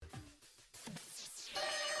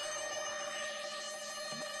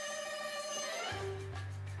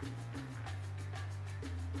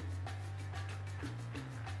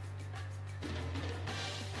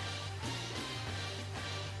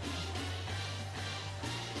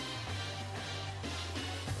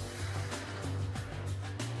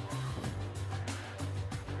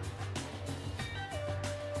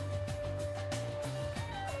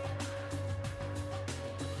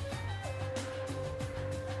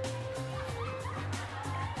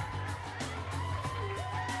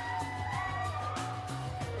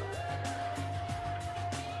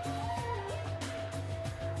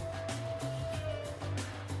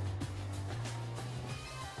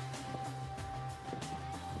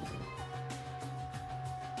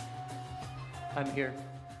I'm here.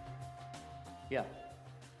 Yeah.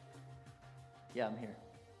 Yeah, I'm here.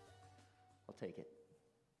 I'll take it.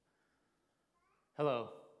 Hello.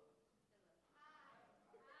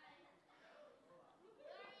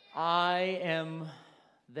 I am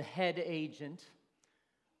the head agent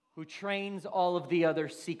who trains all of the other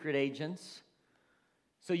secret agents.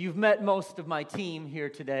 So you've met most of my team here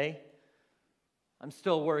today. I'm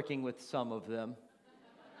still working with some of them.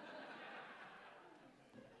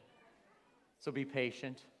 So be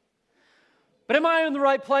patient. But am I in the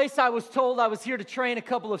right place? I was told I was here to train a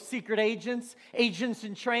couple of secret agents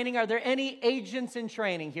in training. Are there any agents in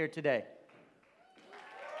training here today?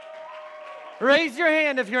 Raise your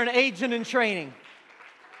hand if you're an agent in training.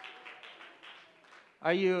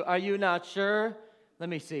 Are you not sure? Let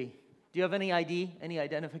me see. Do you have any ID, any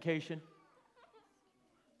identification?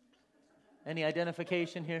 Any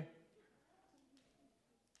identification here?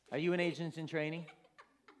 Are you an agent in training?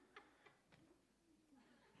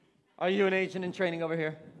 Are you an agent in training over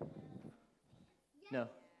here? No.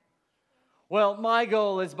 Well, my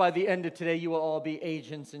goal is by the end of today, you will all be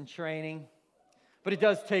agents in training. But it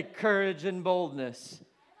does take courage and boldness.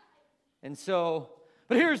 And so,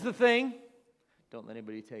 but here's the thing. Don't let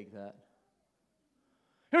anybody take that.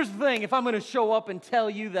 Here's the thing. If I'm going to show up and tell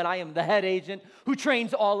you that I am the head agent who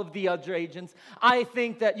trains all of the other agents, I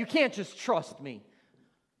think that you can't just trust me.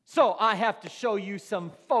 So I have to show you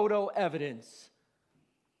some photo evidence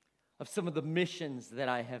of some of the missions that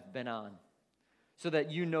I have been on, so that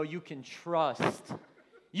you know you can trust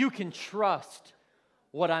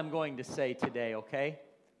what I'm going to say today, okay?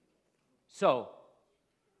 So,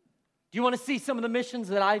 do you want to see some of the missions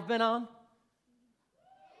that I've been on?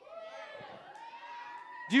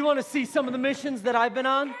 Do you want to see some of the missions that I've been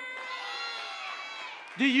on?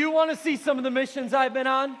 Do you want to see some of the missions I've been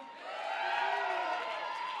on?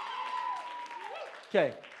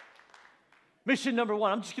 Okay. Mission number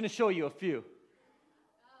 1, I'm just going to show you a few.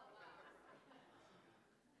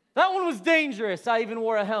 That one was dangerous. I even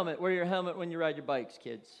wore a helmet. Wear your helmet when you ride your bikes,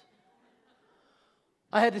 kids.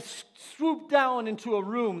 I had to swoop down into a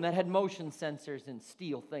room that had motion sensors and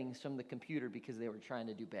steal things from the computer because they were trying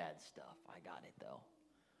to do bad stuff. I got it, though.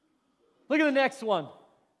 Look at the next one.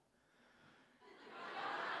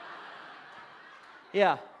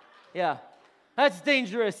 Yeah. That's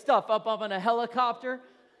dangerous stuff. Up on a helicopter.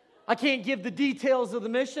 I can't give the details of the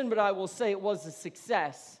mission, but I will say it was a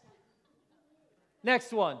success.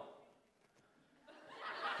 Next one.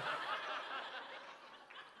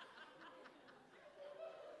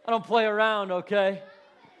 I don't play around, okay?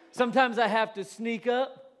 Sometimes I have to sneak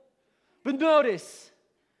up. But notice,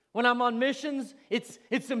 when I'm on missions,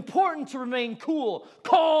 it's important to remain cool,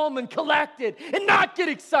 calm, and collected, and not get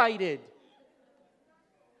excited.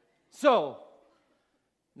 So,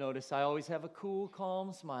 notice I always have a cool,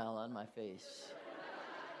 calm smile on my face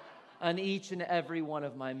on each and every one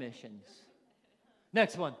of my missions.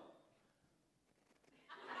 Next one.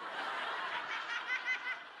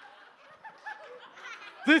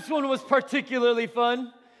 This one was particularly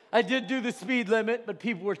fun. I did do the speed limit, but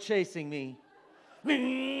people were chasing me.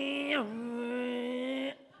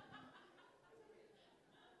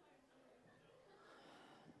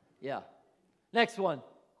 Yeah. Next one.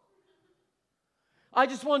 I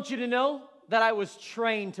just want you to know that I was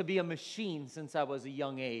trained to be a machine since I was a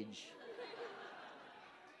young age.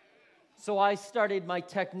 So I started my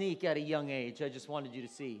technique at a young age. I just wanted you to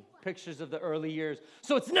see pictures of the early years.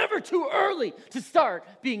 So it's never too early to start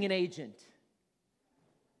being an agent.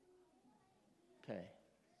 Okay,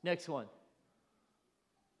 next one.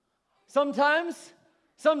 Sometimes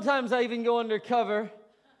I even go undercover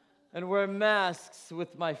and wear masks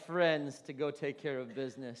with my friends to go take care of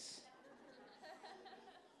business.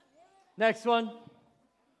 Next one.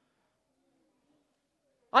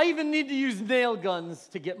 I even need to use nail guns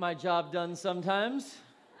to get my job done sometimes.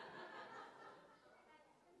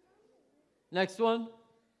 Next one.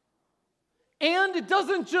 And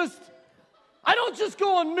I don't just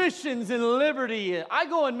go on missions in Liberty. I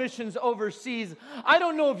go on missions overseas. I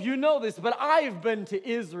don't know if you know this, but I've been to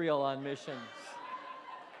Israel on missions.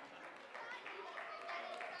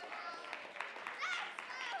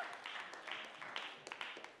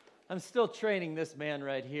 I'm still training this man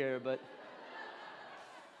right here, but...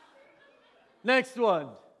 Next one.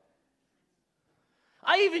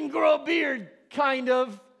 I even grow a beard, kind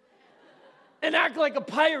of, and act like a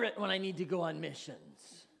pirate when I need to go on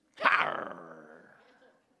missions. Arr.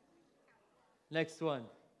 Next one.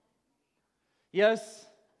 Yes.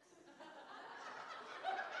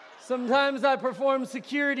 Sometimes I perform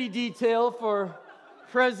security detail for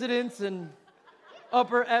presidents and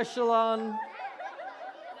upper echelon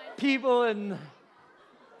people in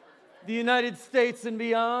the United States and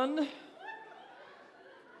beyond.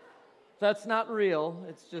 That's not real.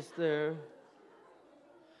 It's just there.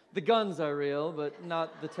 The guns are real, but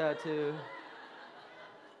not the tattoo.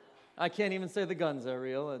 I can't even say the guns are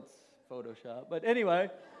real. It's Photoshop. But anyway,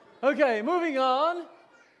 okay, moving on.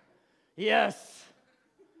 Yes,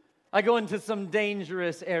 I go into some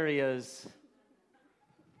dangerous areas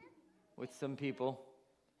with some people.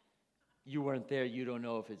 You weren't there. You don't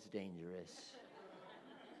know if it's dangerous.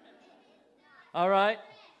 All right,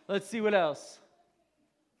 let's see what else.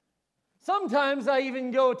 Sometimes I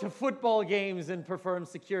even go to football games and perform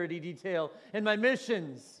security detail, and my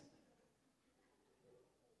missions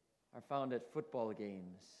are found at football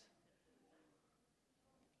games.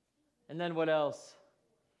 And then what else?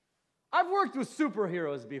 I've worked with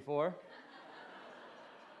superheroes before.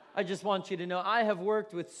 I just want you to know I have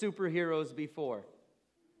worked with superheroes before,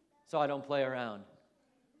 so I don't play around.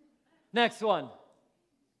 Next one.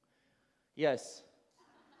 Yes.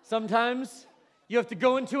 Sometimes you have to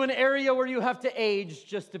go into an area where you have to age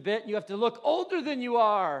just a bit. You have to look older than you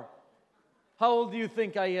are. How old do you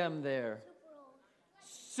think I am there?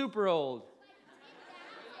 Super old.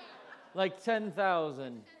 Like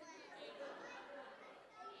 10,000.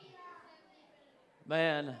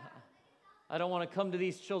 Man, I don't want to come to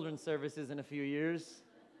these children's services in a few years.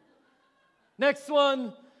 Next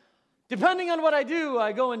one. Depending on what I do,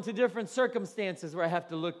 I go into different circumstances where I have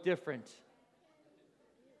to look different.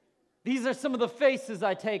 These are some of the faces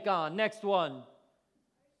I take on. Next one.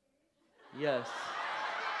 Yes.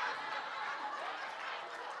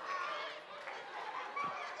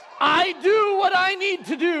 I do what I need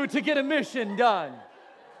to do to get a mission done.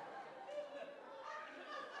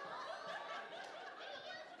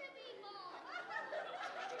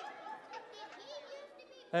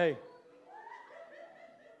 Hey,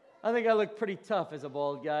 I think I look pretty tough as a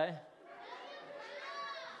bald guy.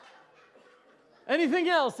 Anything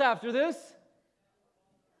else after this?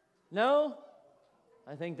 No?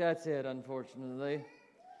 I think that's it, unfortunately.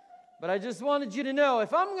 But I just wanted you to know,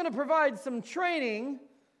 if I'm going to provide some training,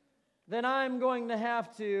 then I'm going to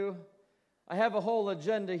have to, I have a whole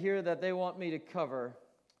agenda here that they want me to cover.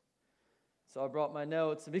 So I brought my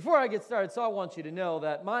notes. And before I get started, so I want you to know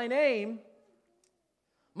that my name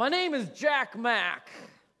is Jack Mack.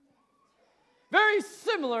 Very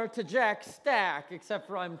similar to Jack Stack, except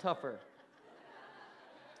for I'm tougher.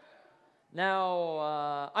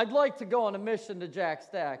 Now, I'd like to go on a mission to Jack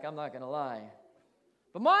Stack, I'm not going to lie.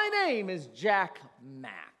 But my name is Jack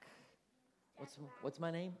Mack. What's my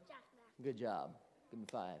name? Jack Mack. Good job. Give me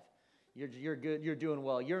 5. You're good. You're doing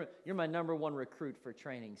well. You're my number 1 recruit for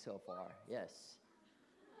training so far. Yes.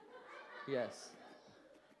 Yes.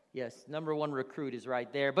 Yes, number 1 recruit is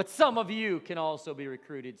right there. But some of you can also be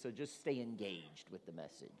recruited, so just stay engaged with the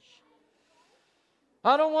message.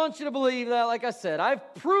 I don't want you to believe that. Like I said,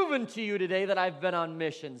 I've proven to you today that I've been on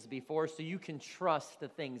missions before, so you can trust the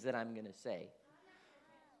things that I'm going to say.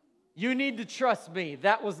 You need to trust me.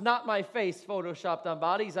 That was not my face photoshopped on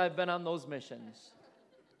bodies. I've been on those missions.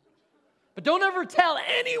 But don't ever tell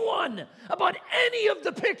anyone about any of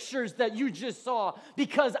the pictures that you just saw,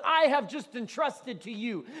 because I have just entrusted to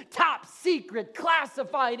you top secret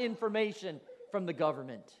classified information from the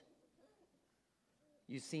government.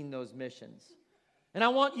 You've seen those missions. And I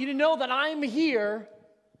want you to know that I'm here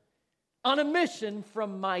on a mission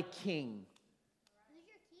from my king. Who's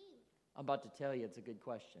your king? I'm about to tell you, it's a good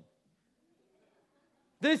question.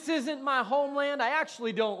 This isn't my homeland. I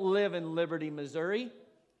actually don't live in Liberty, Missouri.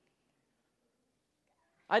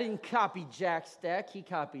 I didn't copy Jack Stack. He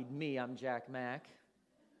copied me. I'm Jack Mack.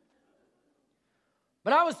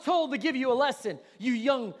 But I was told to give you a lesson, you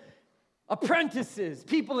young apprentices,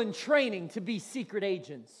 people in training to be secret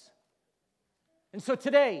agents. And so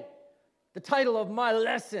today, the title of my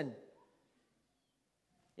lesson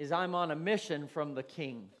is I'm on a mission from the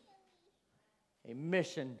King. A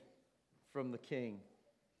mission from the King.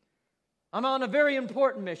 I'm on a very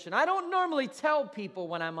important mission. I don't normally tell people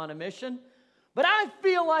when I'm on a mission, but I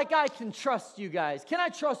feel like I can trust you guys. Can I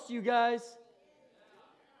trust you guys?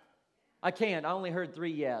 I can't. I only heard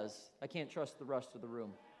 3 yes. I can't trust the rest of the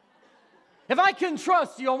room. If I can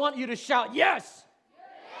trust you, I want you to shout, yes!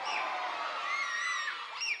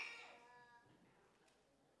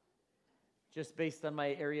 Just based on my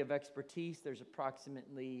area of expertise, there's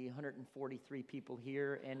approximately 143 people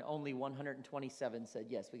here, and only 127 said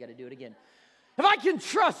yes. We got to do it again. If I can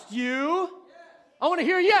trust you, I want to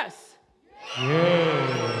hear yes.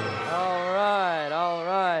 Yeah. All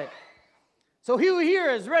right. So who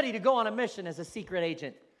here is ready to go on a mission as a secret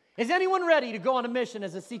agent? Is anyone ready to go on a mission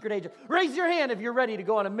as a secret agent? Raise your hand if you're ready to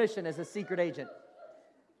go on a mission as a secret agent.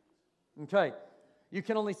 Okay. You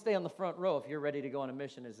can only stay on the front row if you're ready to go on a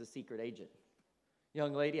mission as a secret agent.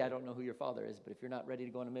 Young lady, I don't know who your father is, but if you're not ready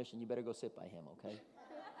to go on a mission, you better go sit by him, okay?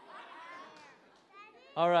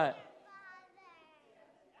 All right.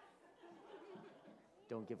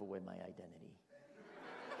 Don't give away my identity.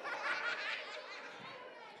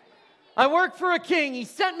 I work for a king. He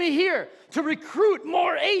sent me here to recruit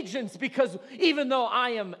more agents because even though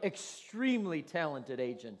I am extremely talented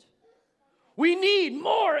agent, we need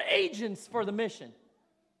more agents for the mission.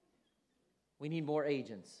 We need more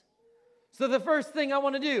agents. So the first thing I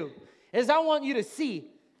want to do is I want you to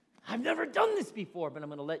see, I've never done this before, but I'm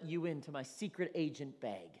going to let you into my secret agent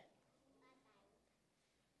bag.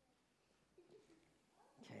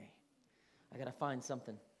 Okay. I got to find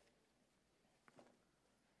something.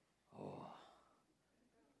 Oh.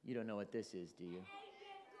 You don't know what this is, do you?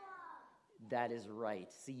 That is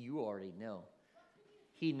right. See, you already know.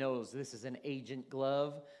 He knows this is an agent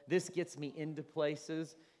glove. This gets me into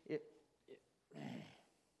places.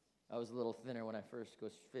 I was a little thinner when I first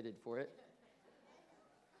was fitted for it.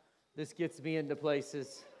 This gets me into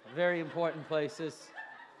places, very important places.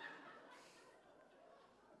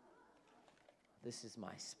 This is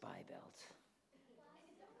my spy belt.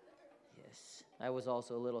 Yes, I was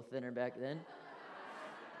also a little thinner back then.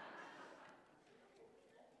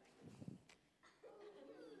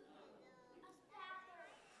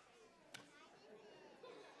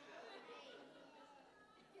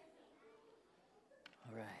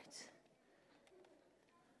 All right.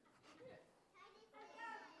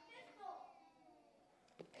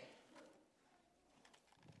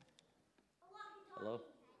 Hello?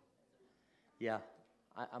 Yeah,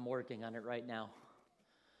 I'm working on it right now.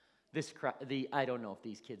 I don't know if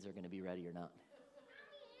these kids are going to be ready or not.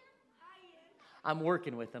 I'm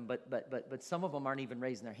working with them, but some of them aren't even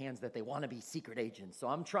raising their hands that they want to be secret agents, so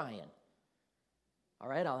I'm trying. All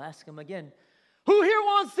right, I'll ask them again. Who here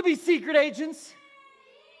wants to be secret agents?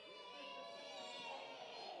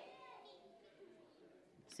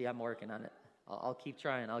 See, I'm working on it. I'll keep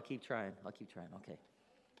trying. Okay.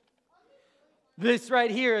 This right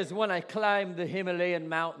here is when I climbed the Himalayan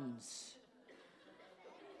mountains.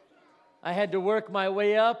 I had to work my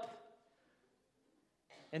way up.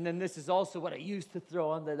 And then this is also what I used to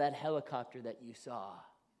throw under that helicopter that you saw.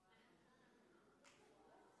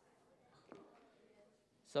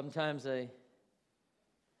 Sometimes I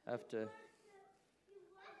have to...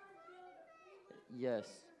 Yes,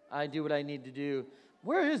 I do what I need to do.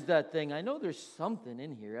 Where is that thing? I know there's something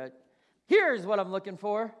in here. Here's what I'm looking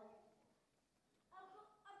for. A Bible.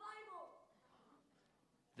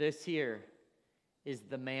 This here is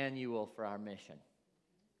the manual for our mission.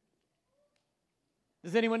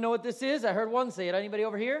 Does anyone know what this is? I heard one say it. Anybody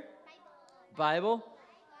over here? Bible.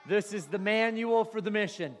 This is the manual for the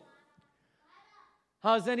mission.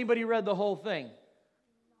 Has anybody read the whole thing?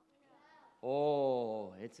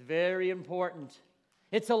 Oh, it's very important.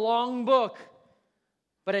 It's a long book.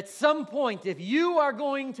 But at some point, if you are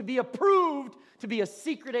going to be approved to be a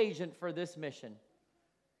secret agent for this mission,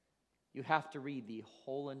 you have to read the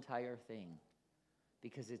whole entire thing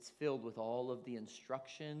because it's filled with all of the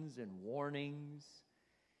instructions and warnings.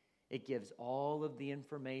 It gives all of the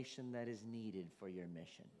information that is needed for your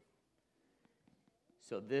mission.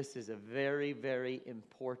 So this is a very, very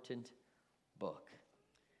important book.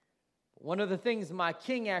 One of the things my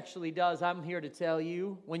king actually does, I'm here to tell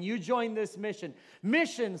you, when you join this mission,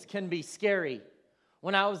 missions can be scary.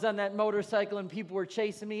 When I was on that motorcycle and people were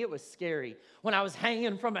chasing me, it was scary. When I was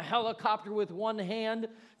hanging from a helicopter with one hand,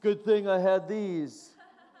 good thing I had these.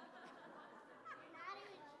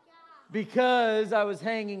 Because I was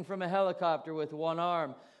hanging from a helicopter with one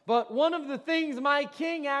arm. But one of the things my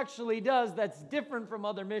king actually does that's different from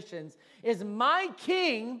other missions is my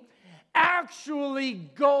king actually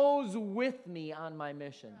goes with me on my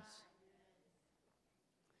missions.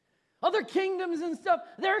 Other kingdoms and stuff,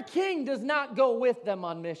 their king does not go with them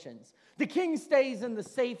on missions. The king stays in the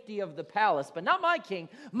safety of the palace, but not my king.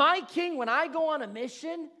 My king, when I go on a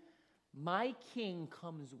mission, my king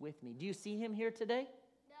comes with me. Do you see him here today?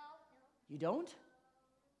 No. You don't?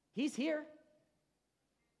 He's here.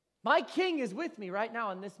 My king is with me right now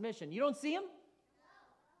on this mission. You don't see him?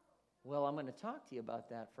 Well, I'm going to talk to you about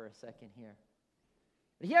that for a second here.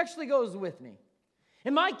 But he actually goes with me.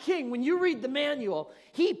 And my king, when you read the manual,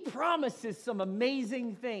 he promises some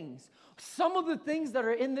amazing things. Some of the things that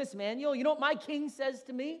are in this manual, you know what my king says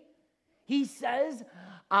to me? He says,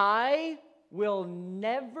 I will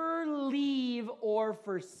never leave or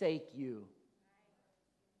forsake you.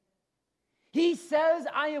 He says,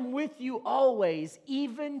 I am with you always,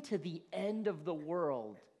 even to the end of the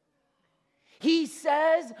world. He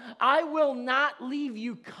says, I will not leave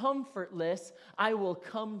you comfortless. I will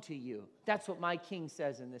come to you. That's what my King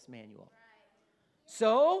says in this manual.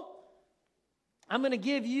 So, I'm going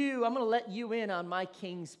to let you in on my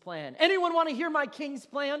King's plan. Anyone want to hear my King's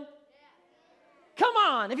plan? Come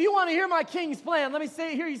on, if you want to hear my King's plan, let me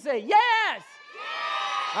hear you say, yes!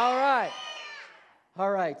 All right.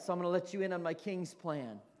 All right, so I'm going to let you in on my King's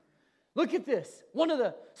plan. Look at this. One of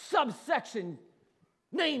the subsection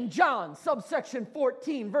named John, subsection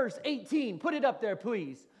 14, verse 18. Put it up there,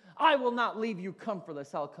 please. I will not leave you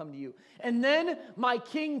comfortless. I'll come to you. And then my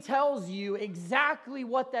King tells you exactly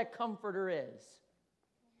what that comforter is.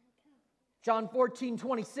 John 14,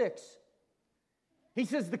 26. He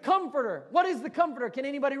says, the comforter. What is the comforter? Can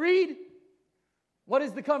anybody read? What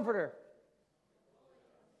is the comforter?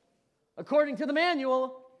 According to the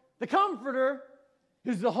manual, the comforter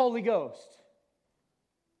is the Holy Ghost.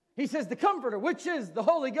 He says, the comforter, which is the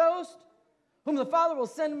Holy Ghost, whom the Father will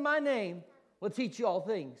send in my name, will teach you all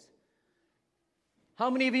things. How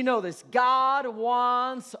many of you know this? God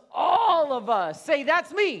wants all of us. Say,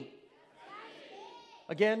 that's me.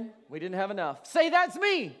 Again, we didn't have enough. Say, that's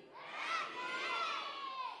me.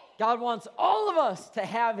 God wants all of us to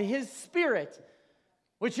have His Spirit,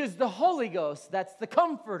 which is the Holy Ghost. That's the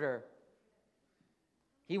comforter.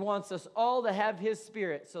 He wants us all to have His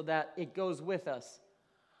Spirit so that it goes with us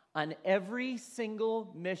on every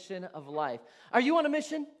single mission of life. Are you on a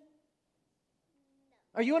mission?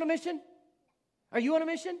 Are you on a mission? Are you on a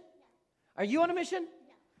mission? Are you on a mission?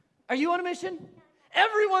 Are you on a mission?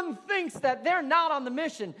 Everyone thinks that they're not on the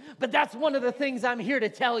mission, but that's one of the things I'm here to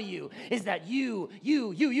tell you is that you.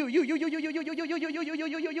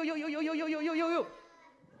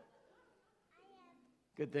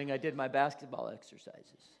 Good thing I did my basketball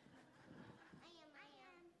exercises.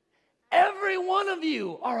 Every one of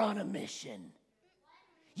you are on a mission.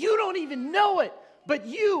 You don't even know it, but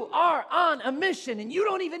you are on a mission and you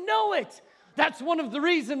don't even know it. That's one of the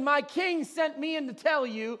reasons my King sent me in to tell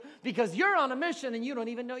you, because you're on a mission and you don't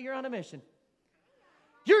even know you're on a mission.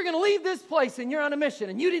 You're going to leave this place and you're on a mission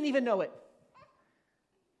and you didn't even know it.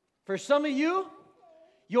 For some of you,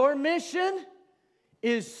 your mission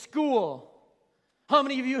is school. How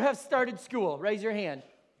many of you have started school? Raise your hand.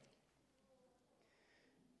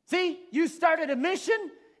 See, you started a mission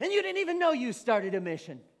and you didn't even know you started a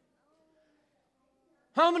mission.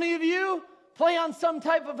 How many of you play on some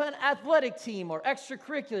type of an athletic team or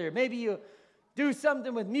extracurricular? Maybe you do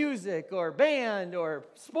something with music or band or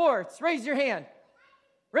sports. Raise your hand.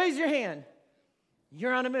 Raise your hand.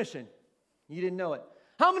 You're on a mission. You didn't know it.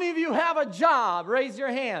 How many of you have a job? Raise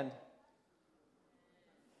your hand.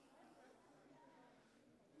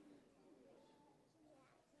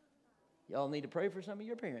 Y'all need to pray for some of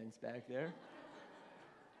your parents back there.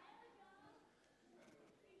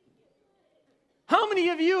 How many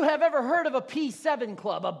of you have ever heard of a P7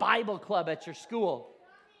 club, a Bible club at your school?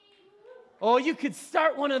 Oh, you could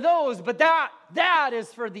start one of those, but that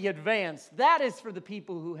is for the advanced. That is for the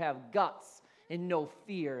people who have guts and no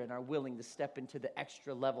fear and are willing to step into the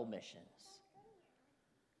extra level missions.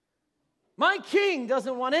 My King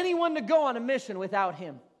doesn't want anyone to go on a mission without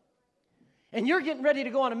Him. And you're getting ready to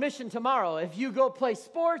go on a mission tomorrow. If you go play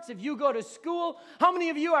sports, if you go to school, how many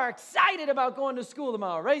of you are excited about going to school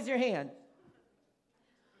tomorrow? Raise your hand.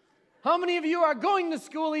 How many of you are going to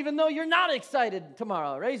school even though you're not excited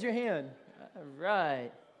tomorrow? Raise your hand. All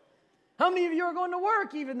right. How many of you are going to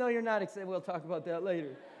work even though you're not excited? We'll talk about that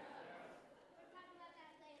later.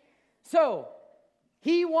 So,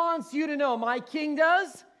 He wants you to know, my King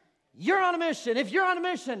does, you're on a mission. If you're on a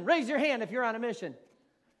mission, raise your hand if you're on a mission.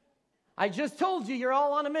 I just told you you're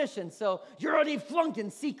all on a mission, so you're already flunking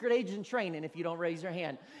secret agent training if you don't raise your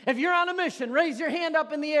hand. If you're on a mission, raise your hand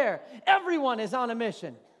up in the air. Everyone is on a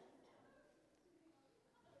mission.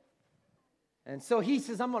 And so He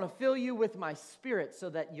says, I'm going to fill you with my Spirit so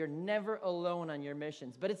that you're never alone on your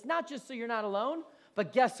missions. But it's not just so you're not alone,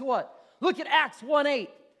 but guess what? Look at Acts 1:8.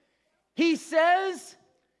 He says,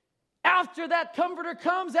 after that Comforter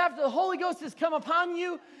comes, after the Holy Ghost has come upon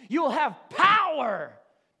you, you'll have power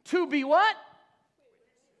to be what?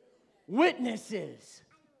 Witnesses.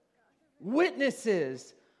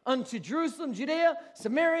 Witnesses unto Jerusalem, Judea,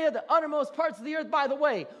 Samaria, the uttermost parts of the earth. By the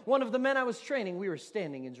way, one of the men I was training, we were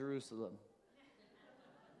standing in Jerusalem.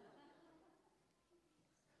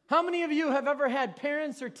 How many of you have ever had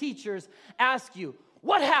parents or teachers ask you,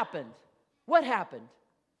 what happened? What happened?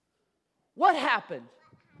 What happened?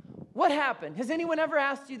 What happened? Has anyone ever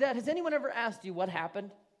asked you that? Has anyone ever asked you what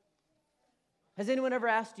happened? Has anyone ever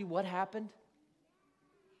asked you what happened?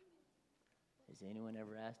 Has anyone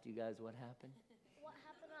ever asked you guys what happened? What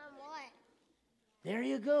happened on what? There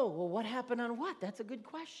you go. Well, what happened on what? That's a good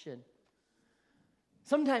question.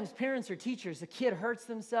 Sometimes parents or teachers, a kid hurts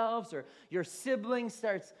themselves or your sibling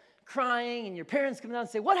starts crying and your parents come down and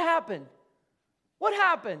say, what happened? What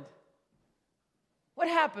happened? What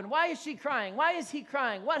happened? Why is she crying? Why is he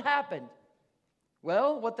crying? What happened?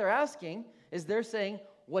 Well, what they're asking is they're saying,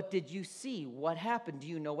 what did you see? What happened? Do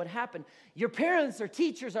you know what happened? Your parents or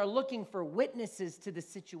teachers are looking for witnesses to the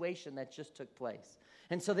situation that just took place.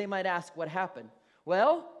 And so they might ask, what happened?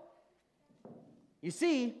 Well, you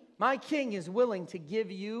see, my King is willing to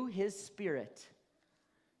give you his Spirit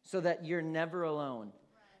so that you're never alone.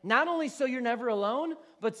 Not only so you're never alone,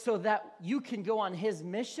 but so that you can go on his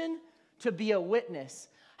mission to be a witness.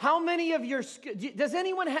 How many of your, does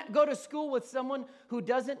anyone go to school with someone who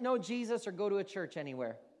doesn't know Jesus or go to a church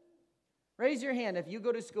anywhere? Raise your hand if you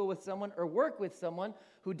go to school with someone or work with someone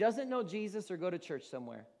who doesn't know Jesus or go to church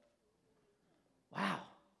somewhere. Wow.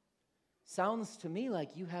 Sounds to me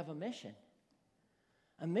like you have a mission.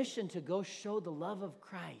 A mission to go show the love of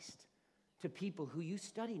Christ to people who you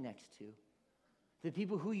study next to, the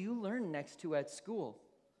people who you learn next to at school.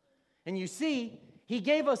 And you see, he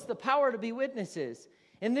gave us the power to be witnesses.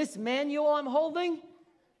 In this manual I'm holding,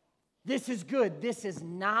 this is good. This is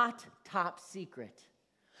not top secret.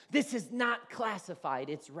 This is not classified.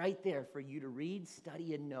 It's right there for you to read,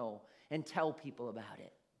 study, and know, and tell people about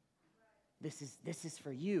it. This is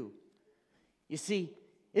for you. You see,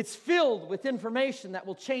 it's filled with information that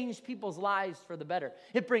will change people's lives for the better.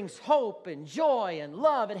 It brings hope and joy and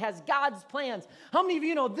love. It has God's plans. How many of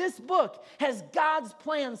you know this book has God's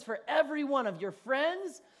plans for every one of your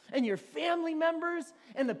friends and your family members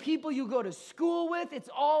and the people you go to school with? It's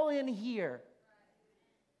all in here.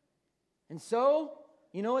 And so,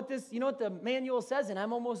 you know what the manual says? And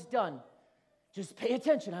I'm almost done. Just pay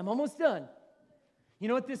attention. I'm almost done. You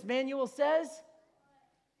know what this manual says?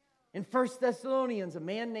 In 1 Thessalonians, a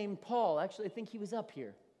man named Paul, actually I think he was up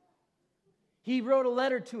here. He wrote a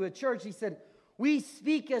letter to a church. He said, we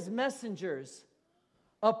speak as messengers,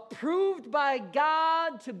 approved by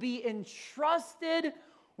God to be entrusted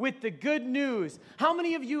with the good news. How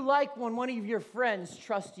many of you like when one of your friends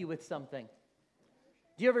trusts you with something?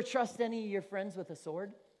 Do you ever trust any of your friends with a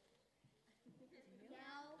sword? No.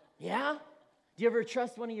 Yeah? Do you ever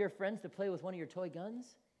trust one of your friends to play with one of your toy guns?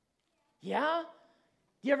 Yeah?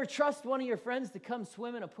 Do you ever trust one of your friends to come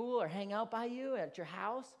swim in a pool or hang out by you at your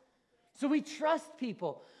house? So we trust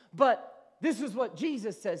people. But this is what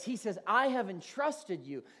Jesus says. He says, I have entrusted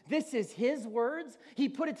you. This is his words. He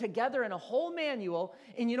put it together in a whole manual.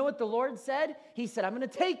 And you know what the Lord said? He said, I'm going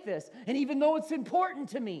to take this. And even though it's important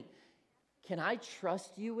to me, can I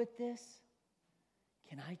trust you with this?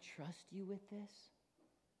 Can I trust you with this?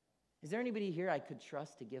 Is there anybody here I could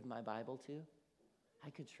trust to give my Bible to?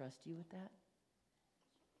 I could trust you with that?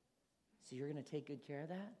 So you're going to take good care of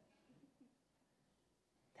that?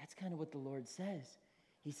 That's kind of what the Lord says.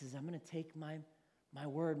 He says, I'm going to take my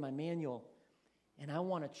word, my manual, and I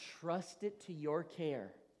want to trust it to your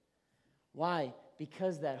care. Why?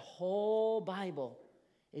 Because that whole Bible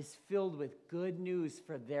is filled with good news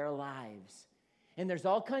for their lives. And there's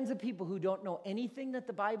all kinds of people who don't know anything that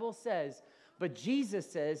the Bible says, but Jesus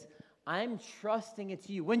says, I'm trusting it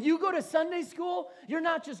to you. When you go to Sunday school, you're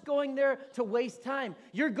not just going there to waste time.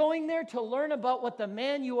 You're going there to learn about what the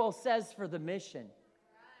manual says for the mission.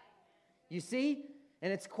 You see?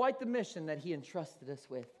 And it's quite the mission that he entrusted us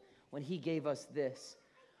with when he gave us this.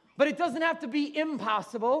 But it doesn't have to be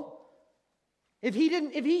impossible. If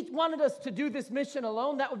he wanted us to do this mission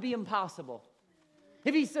alone, that would be impossible.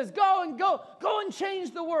 If he says, go and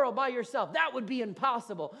change the world by yourself, that would be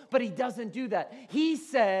impossible. But he doesn't do that. He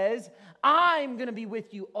says, I'm going to be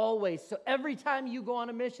with you always. So every time you go on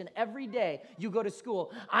a mission, every day you go to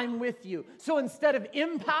school, I'm with you. So instead of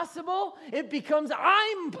impossible, it becomes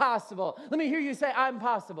I'm possible. Let me hear you say, I'm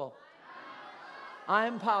possible.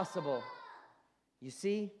 I'm possible. You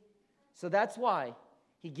see? So that's why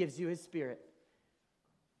he gives you his Spirit.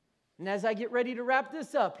 And as I get ready to wrap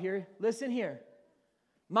this up here, listen here.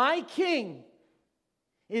 My King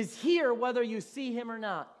is here whether you see him or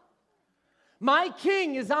not. My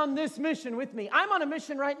King is on this mission with me. I'm on a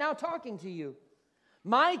mission right now talking to you.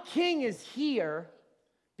 My King is here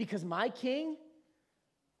because my King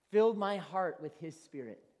filled my heart with his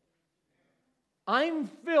Spirit. I'm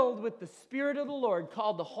filled with the Spirit of the Lord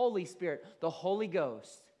called the Holy Spirit, the Holy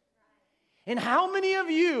Ghost. And how many of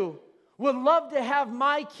you would love to have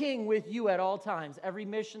my King with you at all times, every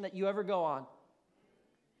mission that you ever go on?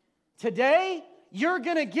 Today, you're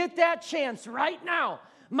going to get that chance right now.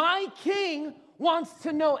 My King wants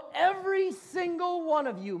to know every single one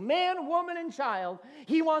of you, man, woman, and child.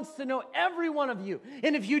 He wants to know every one of you.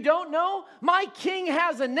 And if you don't know, my King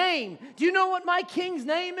has a name. Do you know what my King's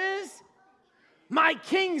name is? My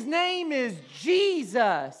King's name is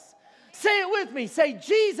Jesus. Say it with me. Say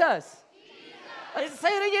Jesus. Jesus. Say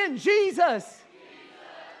it again. Jesus. Jesus.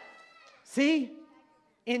 See,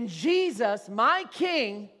 in Jesus, my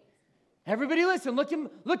King, everybody listen, look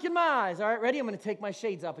in my eyes. All right, ready? I'm going to take my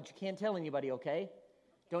shades off, but you can't tell anybody, okay?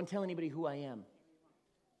 Don't tell anybody who I am.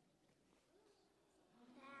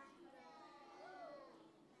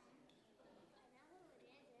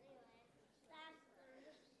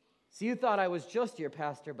 So you thought I was just your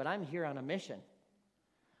pastor, but I'm here on a mission.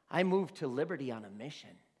 I moved to Liberty on a mission.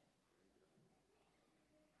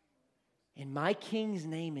 And my King's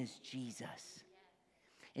name is Jesus.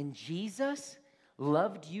 And Jesus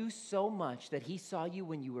loved you so much that he saw you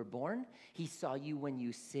when you were born. He saw you when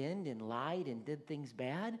you sinned and lied and did things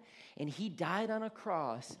bad. And he died on a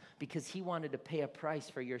cross because he wanted to pay a price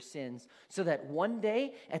for your sins so that one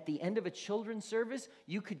day at the end of a children's service,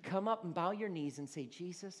 you could come up and bow your knees and say,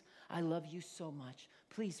 Jesus, I love you so much.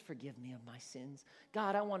 Please forgive me of my sins.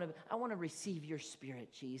 God, I want to receive your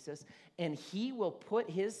spirit, Jesus. And he will put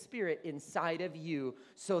his spirit inside of you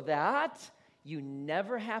so that you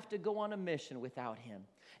never have to go on a mission without him.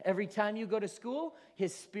 Every time you go to school,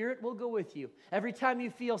 his spirit will go with you. Every time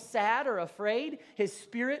you feel sad or afraid, his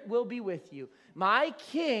spirit will be with you. My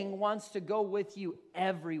King wants to go with you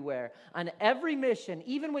everywhere, on every mission,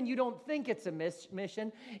 even when you don't think it's a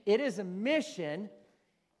mission. It is a mission,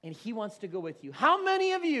 and he wants to go with you. How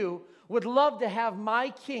many of you would love to have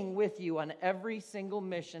my King with you on every single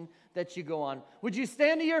mission that you go on? Would you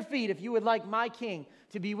stand to your feet if you would like my King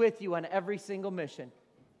to be with you on every single mission?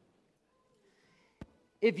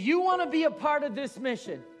 If you want to be a part of this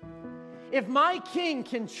mission, if my King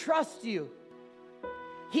can trust you,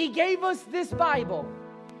 he gave us this Bible.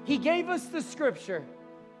 He gave us the scripture.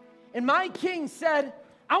 And my King said,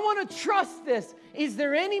 I want to trust this. Is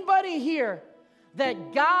there anybody here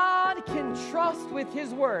that God can trust with his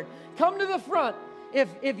word? Come to the front.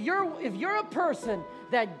 If you're a person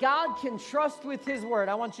that God can trust with his word,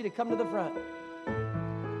 I want you to come to the front.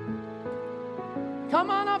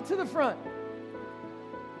 Come on up to the front.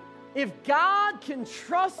 If God can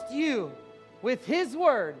trust you with his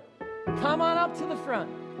word, come on up to the front.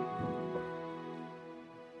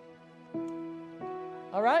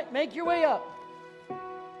 All right, make your way up.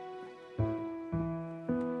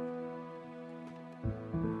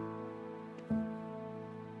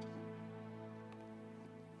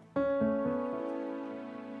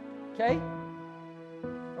 Okay?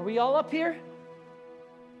 Are we all up here?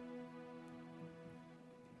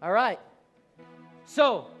 All right.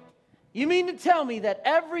 So, you mean to tell me that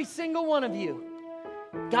every single one of you,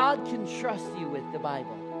 God can trust you with the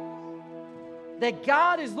Bible? That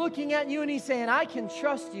God is looking at you and he's saying, I can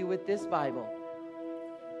trust you with this Bible.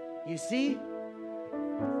 You see?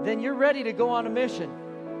 Then you're ready to go on a mission.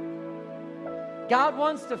 God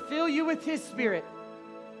wants to fill you with his Spirit.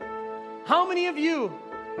 How many of you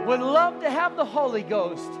would love to have the Holy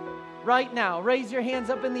Ghost right now? Raise your hands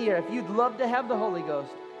up in the air if you'd love to have the Holy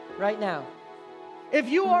Ghost right now. If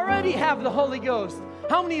you already have the Holy Ghost,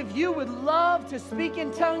 how many of you would love to speak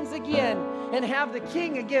in tongues again and have the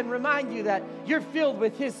King again remind you that you're filled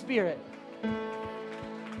with his Spirit?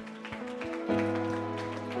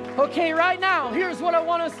 Okay, right now, here's what I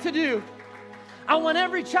want us to do. I want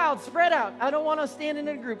every child spread out. I don't want us standing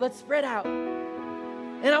in a group. Let's spread out.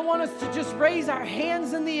 And I want us to just raise our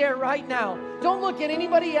hands in the air right now. Don't look at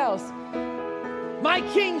anybody else. My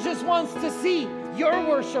King just wants to see your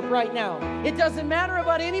worship right now. It doesn't matter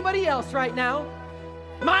about anybody else right now.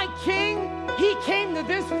 My King, he came to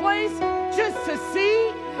this place just to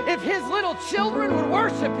see if his little children would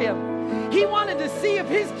worship him. He wanted to see if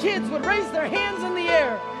his kids would raise their hands in the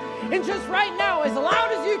air. And just right now, as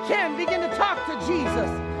loud as you can, begin to talk to Jesus.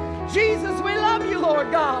 Jesus, we love you,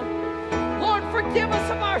 Lord God. Lord, forgive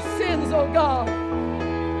us of our sins, oh God.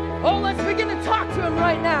 Oh, let's begin to talk to him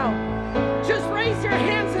right now. Just raise your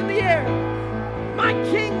hands in the air. My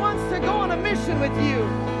King wants to go on a mission with you.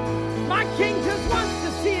 My King just wants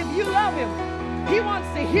to see if you love him. He wants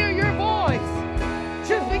to hear your voice.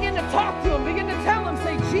 Just begin to talk to him. Begin to tell him,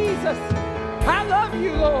 say, Jesus, I love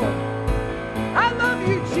you, Lord. I love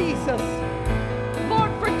you, Jesus.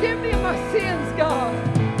 Lord, forgive me of my sins, God.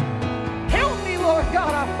 Help me, Lord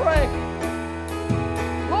God, I pray.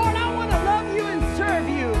 Lord, I want to love you and serve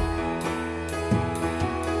you.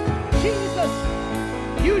 Jesus,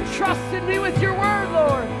 you trusted me with your word,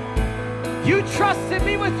 Lord. You trusted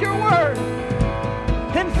me with your word.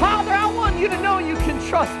 And Father, I want you to know you can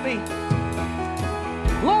trust me.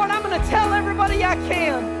 Lord, I'm going to tell everybody I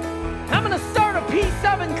can. I'm going to start a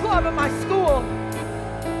P7 club at my school.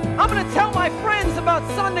 I'm going to tell my friends about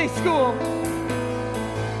Sunday school.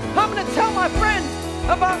 I'm going to tell my friends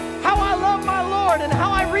about how I love my Lord and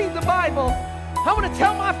how I read the Bible. I want to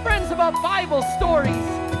tell my friends about Bible stories.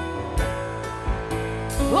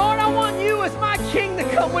 Lord, I want you as my King to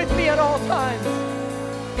come with me at all times.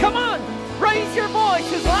 Come on, raise your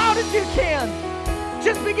voice as loud as you can.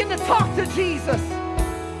 Just begin to talk to Jesus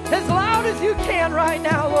as loud as you can right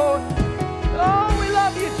now, Lord. Oh, we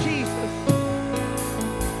love you, Jesus.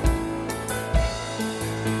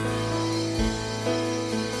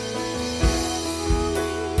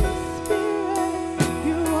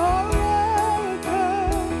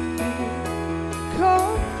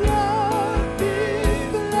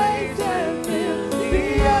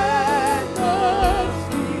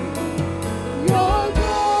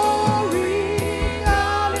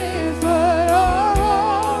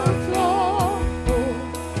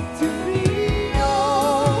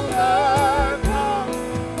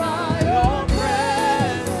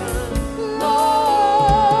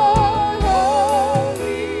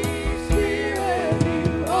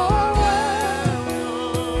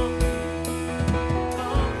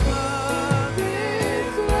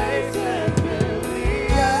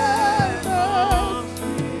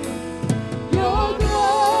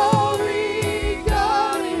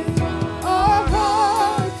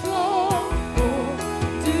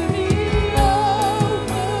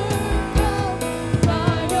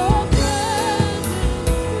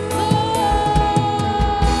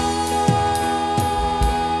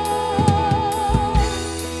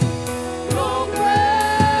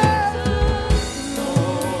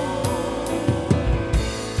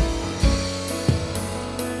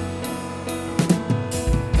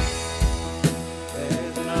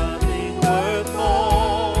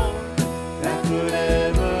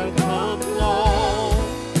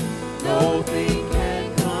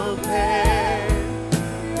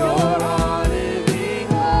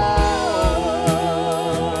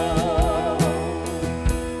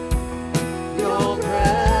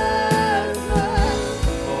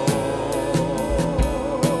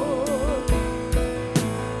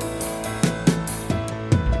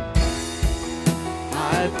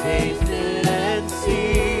 I've tasted and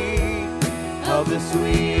seen of the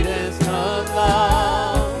sweetest